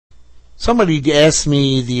Somebody asked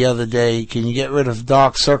me the other day, can you get rid of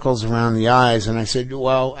dark circles around the eyes? And I said,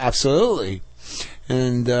 well, absolutely.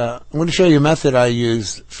 And I'm going to show you a method I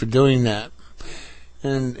used for doing that.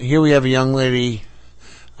 And here we have a young lady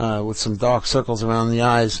with some dark circles around the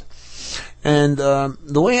eyes. And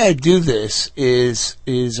the way I do this is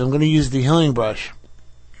I'm going to use the healing brush.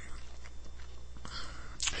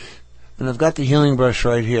 And I've got the healing brush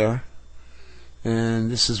right here.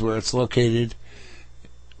 And this is where it's located,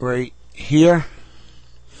 right here.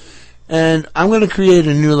 And I'm going to create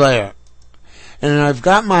a new layer. And I've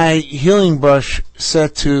got my healing brush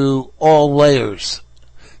set to all layers,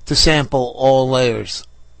 to sample all layers.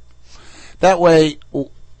 That way,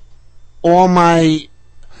 all my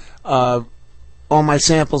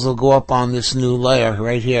samples will go up on this new layer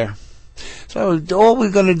right here. So all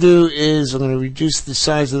we're going to do is I'm going to reduce the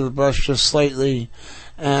size of the brush just slightly,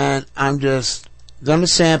 and I'm just going to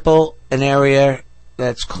sample an area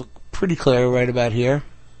that's pretty clear right about here,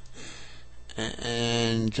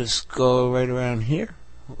 and just go right around here.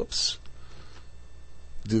 Whoops.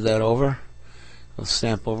 Do that over. I'll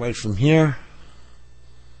sample right from here,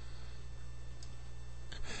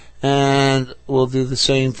 and we'll do the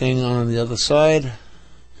same thing on the other side.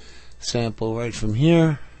 Sample right from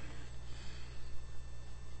here.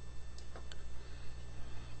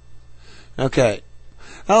 Okay,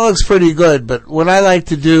 that looks pretty good, but what I like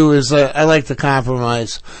to do is I like to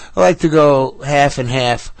compromise. I like to go half and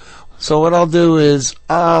half. So what I'll do is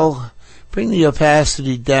I'll bring the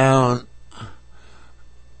opacity down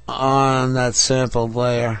on that sampled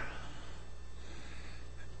layer.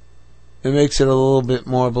 It makes it a little bit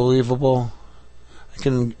more believable. I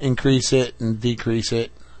can increase it and decrease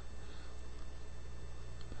it.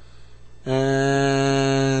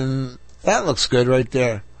 And that looks good right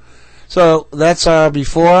there. So that's our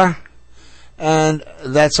before, and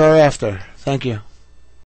that's our after. Thank you.